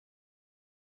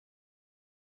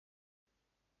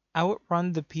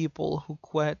Outrun the people who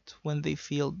quit when they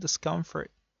feel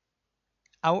discomfort.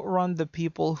 Outrun the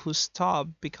people who stop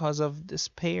because of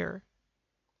despair.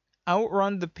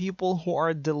 Outrun the people who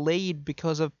are delayed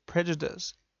because of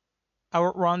prejudice.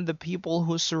 Outrun the people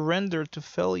who surrender to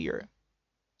failure.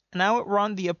 And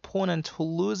outrun the opponent who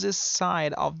loses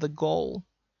sight of the goal.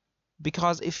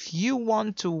 Because if you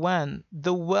want to win,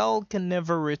 the will can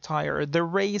never retire, the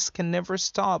race can never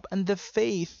stop, and the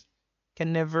faith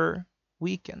can never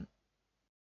weaken.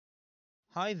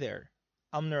 Hi there,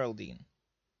 I'm Neraldine.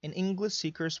 In English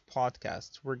Seekers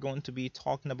podcast, we're going to be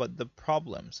talking about the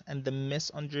problems and the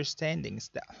misunderstandings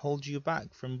that hold you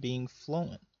back from being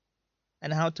fluent,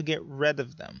 and how to get rid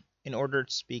of them in order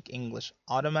to speak English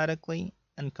automatically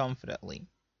and confidently.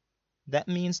 That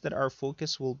means that our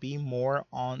focus will be more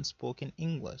on spoken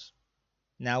English.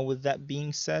 Now, with that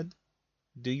being said,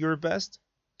 do your best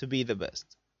to be the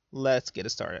best. Let's get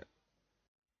started.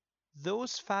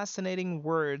 Those fascinating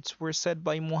words were said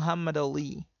by Muhammad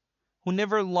Ali, who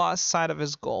never lost sight of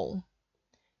his goal.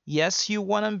 Yes, you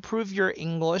want to improve your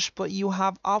English, but you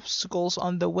have obstacles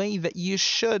on the way that you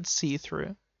should see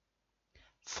through.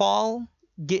 Fall,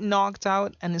 get knocked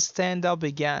out, and stand up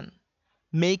again.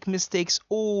 Make mistakes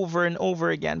over and over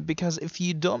again, because if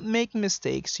you don't make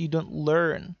mistakes, you don't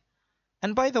learn.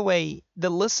 And by the way, the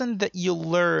lesson that you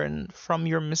learn from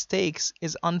your mistakes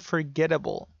is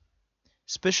unforgettable,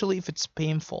 especially if it's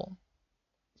painful.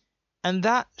 And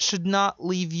that should not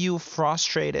leave you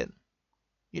frustrated.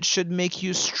 It should make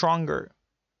you stronger,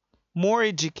 more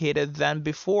educated than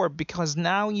before, because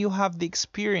now you have the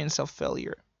experience of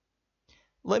failure.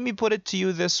 Let me put it to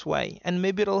you this way, and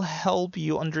maybe it'll help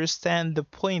you understand the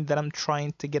point that I'm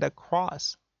trying to get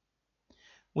across.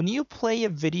 When you play a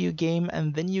video game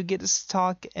and then you get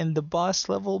stuck in the boss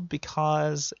level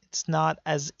because it's not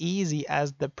as easy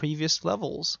as the previous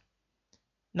levels,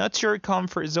 not your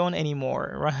comfort zone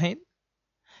anymore, right?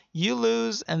 You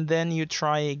lose and then you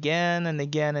try again and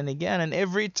again and again, and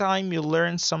every time you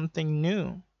learn something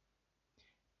new.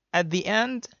 At the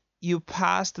end, you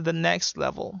pass to the next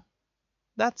level.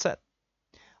 That's it.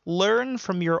 Learn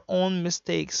from your own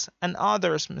mistakes and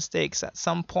others' mistakes at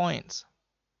some points.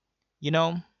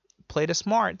 Play the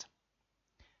smart.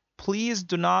 Please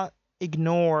do not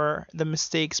ignore the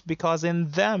mistakes, because in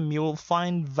them you will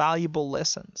find valuable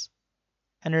lessons.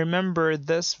 And remember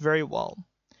this very well.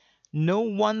 No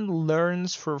one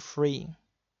learns for free.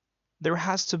 There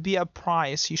has to be a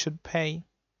price you should pay.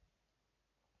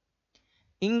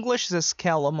 English is a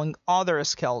skill among other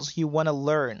skills you want to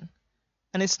learn.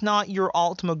 And it's not your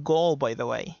ultimate goal, by the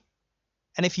way.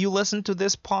 And if you listen to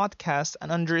this podcast and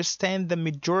understand the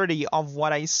majority of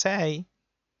what I say,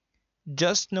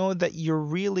 just know that you're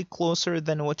really closer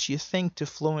than what you think to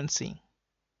fluency.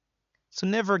 So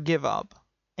never give up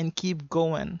and keep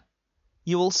going.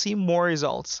 You will see more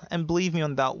results, and believe me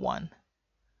on that one.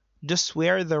 Just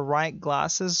wear the right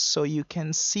glasses so you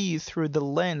can see through the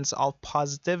lens of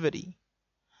positivity.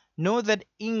 Know that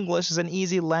English is an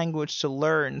easy language to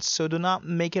learn, so do not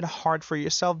make it hard for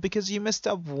yourself because you messed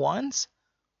up once,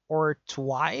 or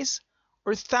twice,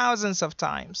 or thousands of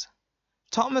times.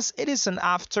 Thomas Edison,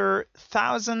 after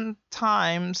 1,000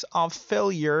 times of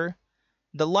failure,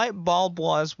 the light bulb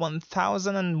was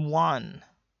 1001.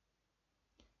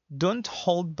 Don't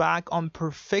hold back on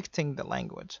perfecting the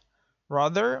language.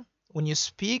 Rather, when you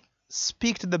speak,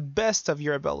 speak to the best of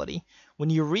your ability. When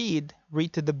you read,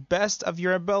 read to the best of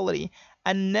your ability,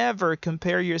 and never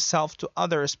compare yourself to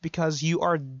others, because you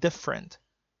are different.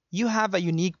 You have a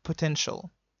unique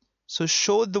potential. So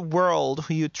show the world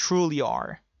who you truly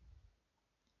are.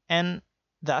 And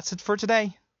that's it for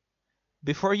today.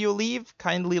 Before you leave,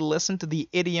 kindly listen to the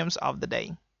idioms of the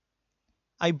day.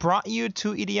 I brought you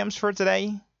 2 idioms for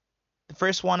today. The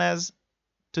first one is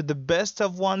to the best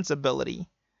of one's ability,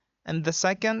 and the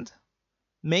second,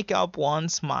 make up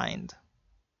one's mind.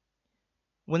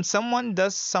 When someone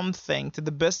does something to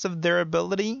the best of their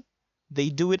ability, they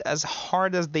do it as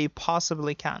hard as they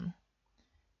possibly can.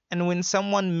 And when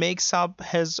someone makes up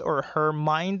his or her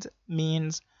mind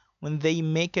means when they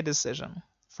make a decision.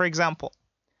 For example,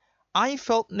 I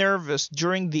felt nervous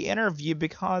during the interview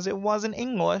because it was in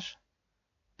English,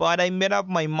 but I made up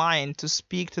my mind to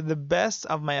speak to the best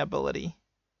of my ability.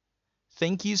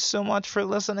 Thank you so much for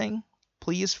listening.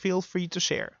 Please feel free to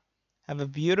share. Have a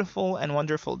beautiful and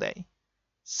wonderful day.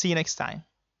 See you next time.